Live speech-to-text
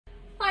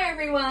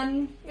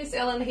everyone, Miss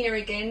Ellen here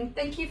again.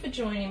 Thank you for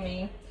joining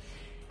me.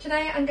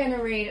 Today I'm going to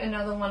read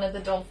another one of the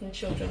Dolphin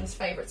Children's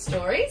favourite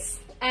stories,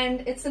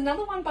 and it's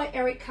another one by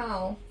Eric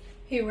Carle,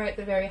 who wrote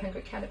The Very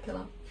Hungry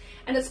Caterpillar,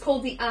 and it's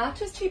called The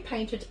Artist Who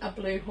Painted a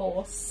Blue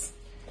Horse.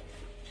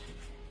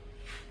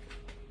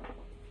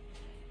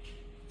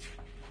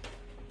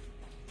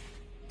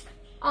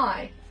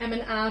 I am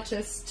an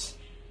artist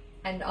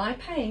and I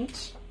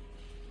paint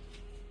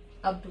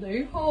a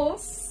blue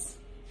horse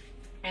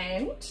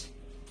and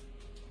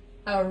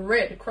a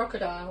red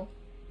crocodile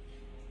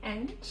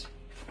and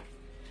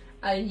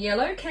a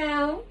yellow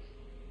cow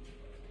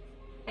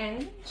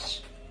and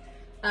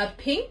a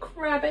pink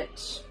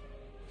rabbit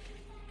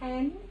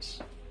and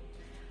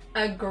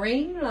a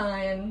green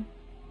lion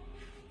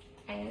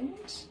and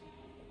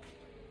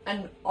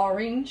an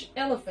orange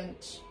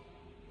elephant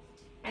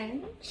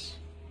and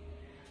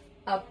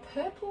a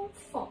purple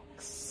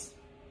fox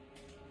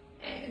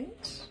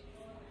and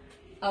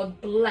a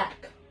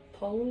black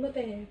polar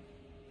bear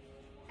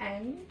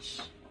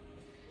and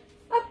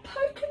a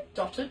polka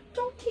dotted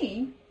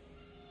donkey.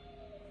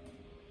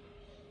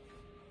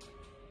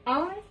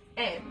 I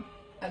am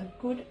a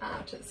good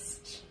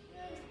artist,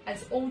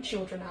 as all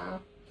children are.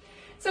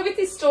 So with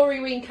this story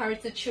we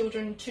encourage the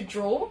children to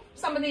draw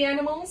some of the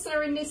animals that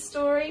are in this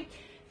story,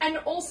 and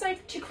also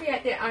to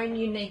create their own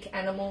unique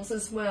animals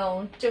as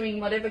well, doing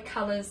whatever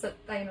colours that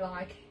they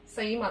like.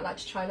 So you might like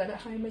to try that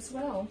at home as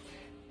well,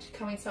 to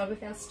coincide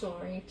with our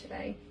story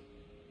today.